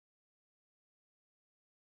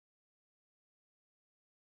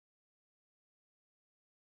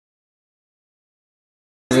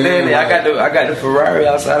I got the Ferrari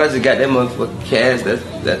outside. I just got that motherfucking cash.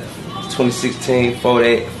 That 2016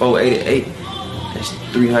 488. That's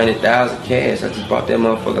 300,000 cash. I just bought that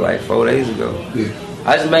motherfucker like 4 days ago. Yeah.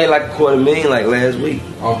 I just made like $250,000 like last week.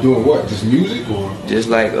 I'm doing what? Just music or? Just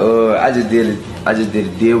like I just did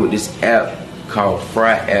a deal with this app called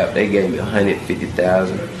Fry app. They gave me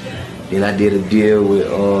 150,000. Then I did a deal with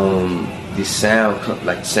this sound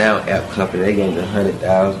app company. They gave me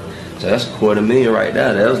 100,000. So that's $250,000 right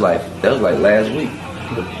now. That was like last week.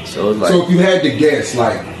 So it's like. So if you had to guess,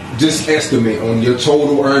 like just estimate on your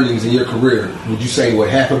total earnings in your career, would you say what,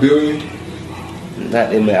 $500 million? Not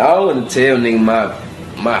that man. I don't want to tell nigga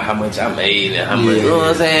my how much I made and how much. You know what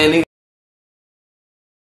I'm saying? Nigga,